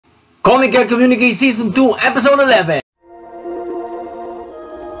Comic and Communicate Season 2, Episode 11.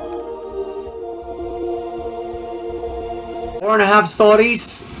 Four and a half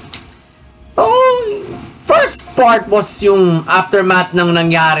stories. Oh, first part was yung aftermath ng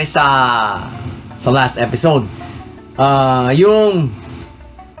nangyari sa last episode. Yung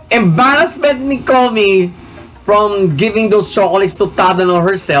embarrassment ni Komi from giving those chocolates to Tadano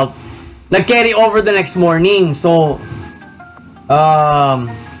herself nag-carry over the next morning. So,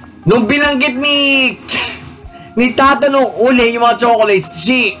 nung binanggit ni Tadano uli yung mga chocolates,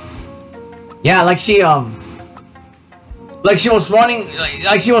 she was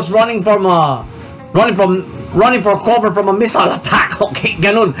running for cover from a missile attack. Okay,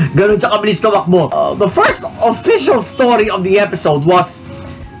 ganun siya kabilis tumakbo. The first official story of the episode was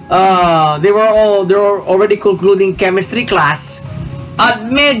they were already concluding chemistry class at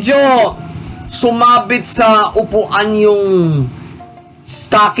medyo sumabit sa upuan yung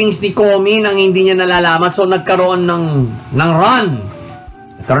stockings ni Komi nang hindi niya nalalaman, so nagkaroon ng run,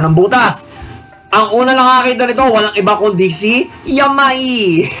 nagkaroon ng butas. Ang una nakakita nito, walang iba kundi si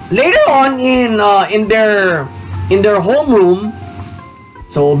Yamai. Later on in their homeroom,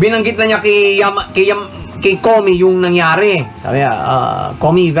 so binanggit na niya kay Komi yung nangyari. Sabi niya,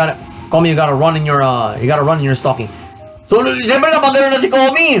 Komi, you gotta run in your stocking. So siyempre napagano na si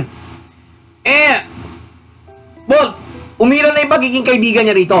Komi. Well, umira na yung pagiging kaibigan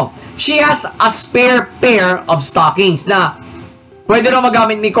niya rito. She has a spare pair of stockings na pwede na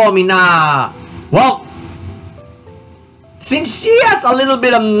magamit ni Komi na, well, since she has a little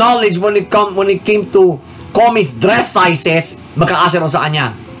bit of knowledge when it came to Komi's dress sizes, magkakasya raw sa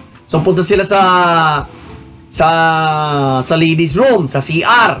kanya. So punta sila sa ladies room, sa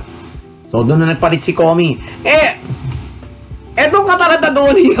CR. So doon na nagpalit si Komi. Etong katarata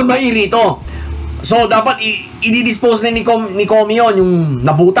doon ni Yamai rito. So, dapat i-dispose na ni Komi yun, yung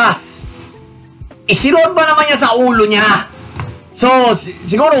nabutas. Isiroon ba naman niya sa ulo niya? So,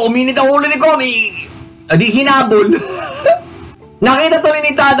 siguro, uminit ang ulo ni Komi, di hinabol. Nakita to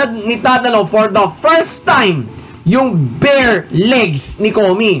ni Tadano for the first time, yung bare legs ni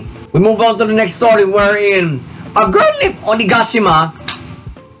Komi. We move on to the next story wherein a girl named Onigashima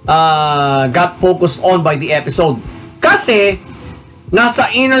got focused on by the episode. Kasi,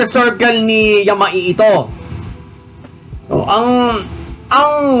 nasa inner circle ni Yamai ito. So, ang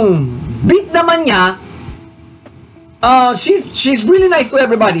beat naman niya, she's really nice to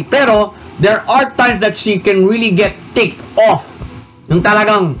everybody. Pero, there are times that she can really get ticked off. Yung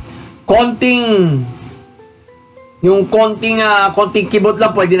talagang konting kibot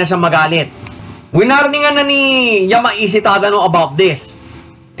lang, pwede na siyang magalit. Winarningan na ni Yamai si Tadano about this.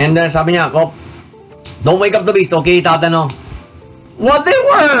 And sabi niya, don't wake up the beast, okay, Tadano? While they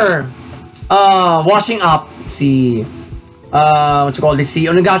were washing up si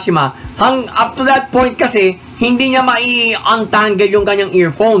Onigashima, up to that point kasi hindi niya mai-untangle yung kanyang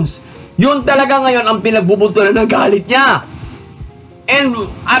earphones. Yun talaga ngayon ang pinagbubuntulan ng galit niya. And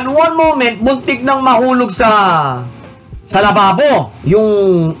at one moment, muntik nang mahulog sa lababo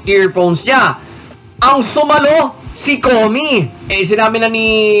yung earphones niya. Ang sumalo si Komi. Sinabi na ni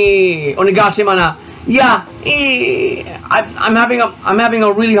Onigashima na, yeah, I'm having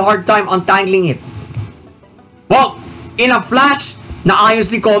a really hard time untangling it. Well, in a flash,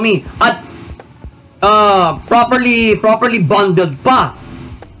 naayos ni Komi at properly bundled pa.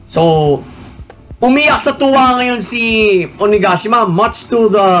 So, umiyak sa tuwa ngayon si Onigashima, much to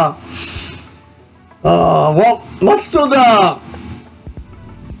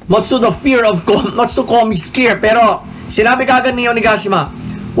Komi's fear. Pero sinabi kagad ni Onigashima,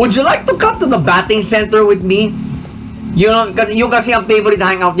 would you like to come to the batting center with me? Yung kasi ang favorite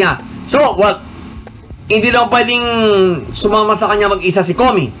hangout niya. So, well, hindi lang pwedeng sumama sa kanya mag-isa si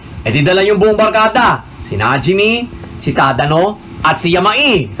Komi. Di dala yung buong barkada. Si Najimi, si Tadano, at si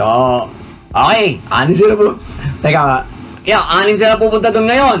Yamai. So, okay, anim sila po. Anim sila pupunta doon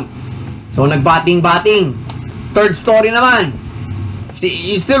ngayon. So, nagbating-bating. Third story naman.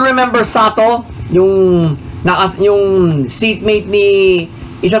 You still remember Sato? Yung seatmate ni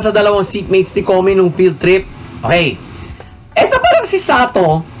isa sa dalawang seatmates ni Komi nung field trip. Okay. Eto parang si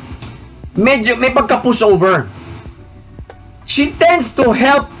Sato, medyo may pagka-pushover. She tends to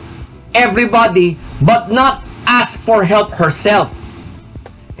help everybody but not ask for help herself.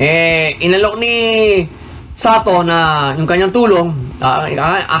 Inalok ni Sato na yung kanyang tulong,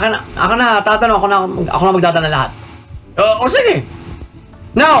 ako na magdadala lahat. O sige.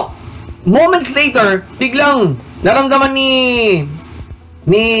 Now, moments later, biglang naramdaman ni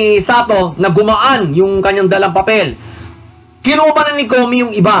Sato na gumaan yung kanyang dalang papel. Kinuha na ni Komi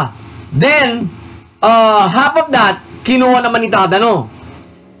yung iba. Then, half of that, kinuha naman ni Tadano.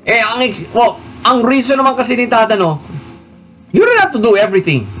 Ang reason naman kasi ni Tadano, you don't have to do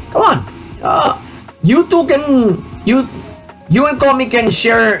everything. Come on. You two can, you and Komi can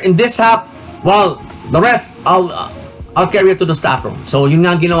share in this half, while the rest, I'll carry it to the staff room. So, yun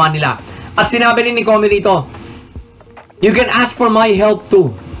nga ang ginawa nila. At sinabi ni Komi dito, you can ask for my help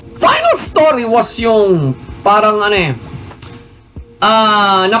too. Final story was yung, parang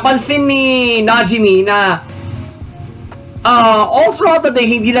napansin ni Najimi na, all throughout the day,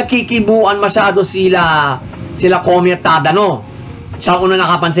 hindi nakikibuan masyado sila Komi at Tadano. Siya una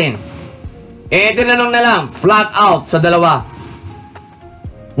nakapansin. Tinanong na lang, flat out sa dalawa.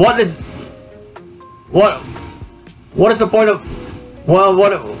 What is the point of,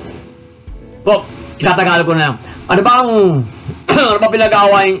 itatagalog ko na lang. Ano ba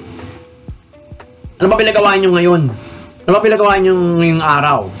pinag-awain nyo ngayon? Ano ba pinag-awain nyo ngayong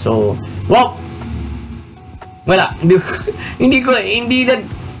araw? So, wala. Hindi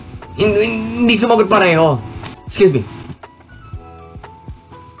sumagot pareho. Excuse me.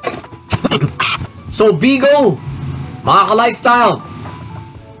 So, Bigo, mga ka-lifestyle,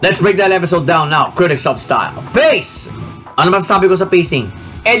 let's break that episode down now. Critic sub-style. Pace! Ano masasabi ko sa pacing?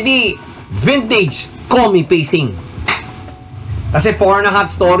 Vintage Komi pacing. Kasi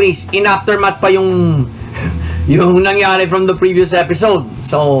 4.5 stories. In aftermath pa yung nangyari from the previous episode.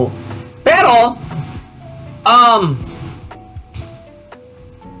 So, pero,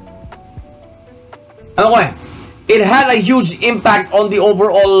 it had a huge impact on the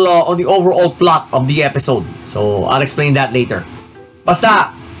overall plot of the episode. So, I'll explain that later.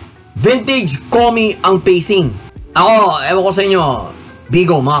 Basta, vintage Komi ang pacing. Ako, ewan ko sa inyo,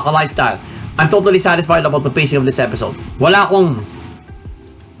 Bigo, mga ka-lifestyle, I'm totally satisfied about the pacing of this episode. Wala akong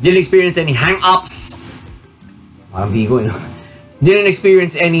didn't experience any hang-ups. Parang Bigo, didn't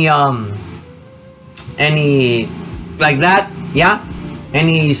experience any like that. Yeah?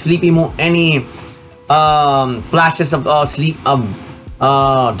 Any sleepy any flashes of sleep,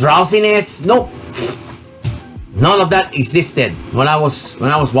 drowsiness. Nope. None of that existed when I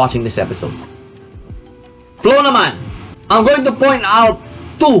was watching this episode. Flow naman, I'm going to point out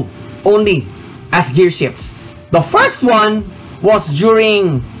two only as gear shifts. The first one was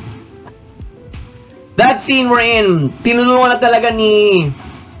during that scene wherein tinulungan na talaga ni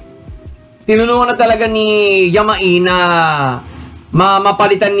Yamai na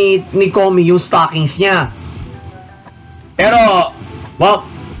mapalitan ni Komi yung stockings niya. Pero,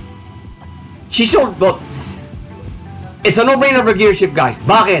 she showed, it's a no-brainer for gear shift, guys.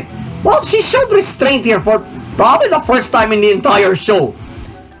 Bakit? Well, she showed restraint here for probably the first time in the entire show.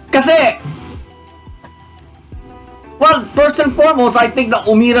 Kasi, first and foremost, I think na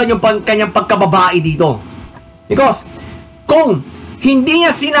umira yung kanyang pagkababae dito. Because, kung hindi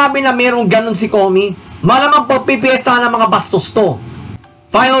niya sinabi na merong ganun si Komi, malamang pagpipiyesa ng mga bastos to.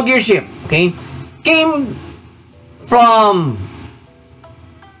 Final gear shift, okay? Came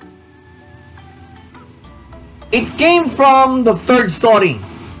from the third story.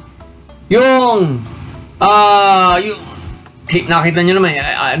 Nakita nyo naman,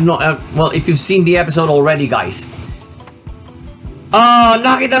 if you've seen the episode already, guys,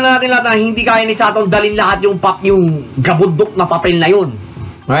 nakita na natin lahat na hindi kaya ni Satong dalhin lahat yung gabundok na papel na yun,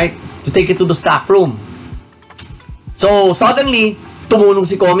 right? To take it to the staff room. So, suddenly, tumulong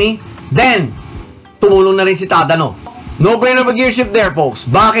si Komi, then, tumulong na rin si Tadano. No-brainer of a gear shift there, folks.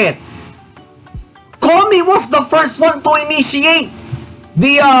 Bakit? Komi was the first one to initiate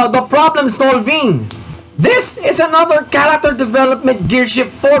the problem solving. This is another character development gear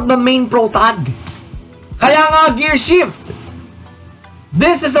shift for the main protag. Kaya nga gear shift.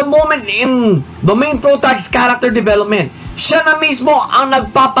 This is a moment in the main protag's character development. Siya na mismo ang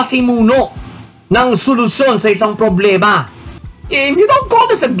nagpapasimuno ng solusyon sa isang problema. If you don't call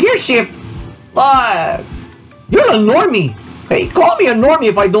this a gear shift, you're a normie. Hey, call me a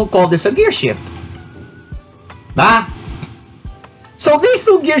normie if I don't call this a gear shift. So these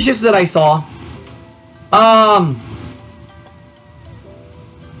two gear shifts that I saw, I'm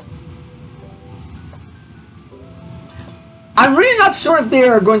really not sure if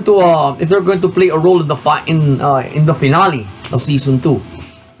they're going to play a role in the finale of season 2.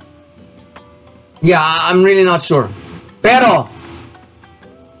 Yeah, I'm really not sure. Pero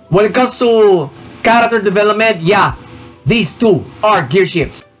when it comes to character development, yeah, these two are gear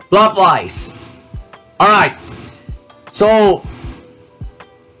shifts. Plot wise. Alright. So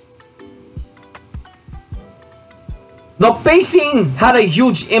the pacing had a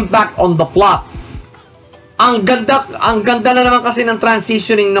huge impact on the plot. Ang ganda na naman kasi ng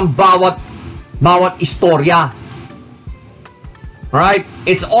transitioning ng bawat istorya. Right?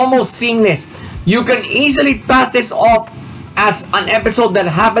 It's almost seamless. You can easily pass this off as an episode that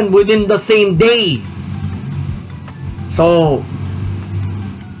happened within the same day. So,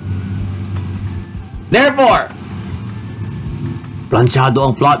 therefore, planchado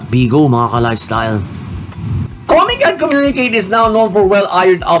ang plot, bigo mga ka-lifestyle. Komi Can Communicate is now known for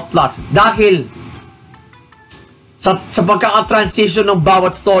well-ironed out plots dahil sa pagkaka-transition ng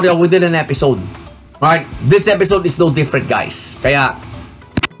bawat storya within an episode. Right? This episode is no different, guys. Kaya,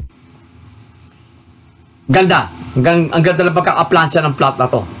 ganda. Ang ganda ng pagkaka-plansya ng plot na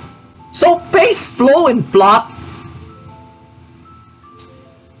to. So, pace, flow, and plot,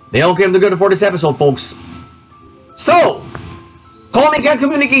 they all came together for this episode, folks. So, Komi Can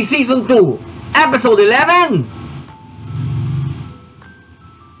Communicate Season 2, Episode 11.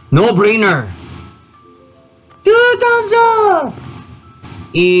 No-brainer. 2 thumbs up!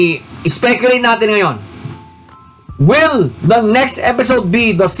 I-speculate natin ngayon. Will the next episode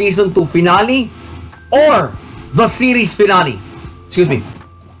be the Season 2 finale or the series finale? Excuse me.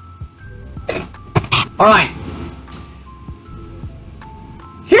 Alright.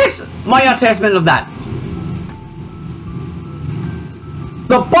 Here's my assessment of that.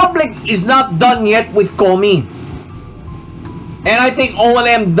 The public is not done yet with Komi. And I think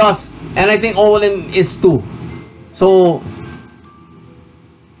OLM does. And I think OLM is too. So,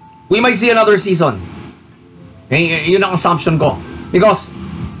 we might see another season. Yun ang assumption ko. Because,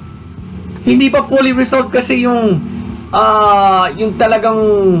 hindi pa fully resolved kasi yung talagang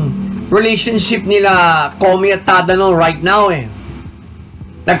relationship nila Komi at Tadano right now eh.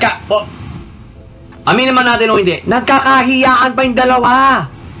 Amin naman natin o hindi, nagkakahiyaan pa yung dalawa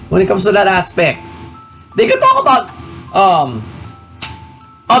when it comes to that aspect. They can talk about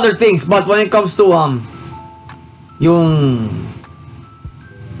other things, but when it comes to yung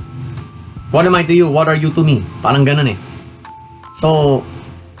what am I to you, what are you to me, parang ganun eh. So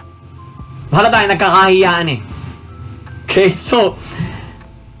hala tayo, nagkakahiyaan eh. Okay, so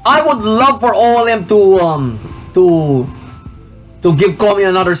I would love for all of them to give Komi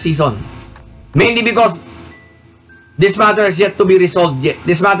another season. Mainly because this matter has yet to be resolved.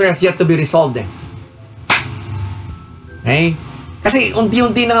 This matter has yet to be resolved eh. Okay? Kasi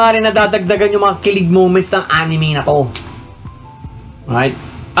unti-unti na nga rin nadadagdagan yung mga kilig moments ng anime na to. Right?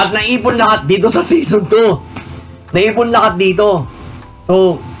 At naipon lahat dito sa season 2. Naipon lahat dito.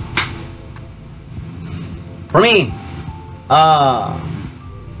 So, for me,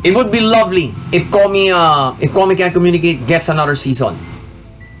 it would be lovely if Komi Can Communicate gets another season.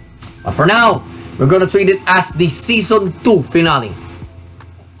 But for now, we're gonna treat it as the season 2 finale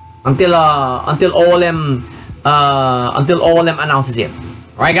until OLM announces it.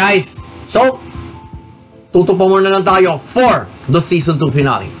 Alright, guys. So, tutupo muna lang tayo for the season 2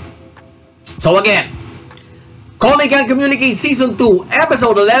 finale. So again, Komi Can Communicate season 2,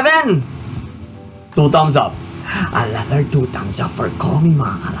 episode 11. 2 thumbs up. Another 2 thumbs up for Komi,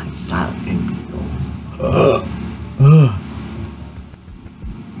 mga ka-lifestyle.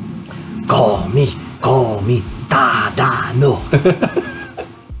 Komi, Tadano.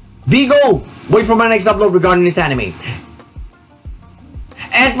 Bigo, wait for my next upload regarding this anime.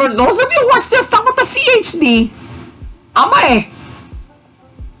 And for those of you who are still stuck with the CHD,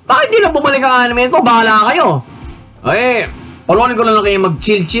 bakit di na bumalik ang anime ito? Bahala kayo. Palunin ko lang kayo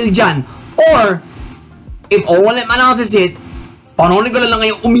mag-chill-chill dyan. Or, if OLM announces it, palunin ko lang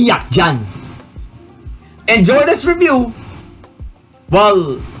kayo umiyak dyan. Enjoy this review.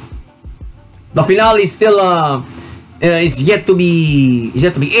 Well, the finale is still is yet to be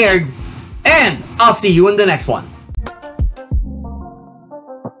aired, and I'll see you in the next one.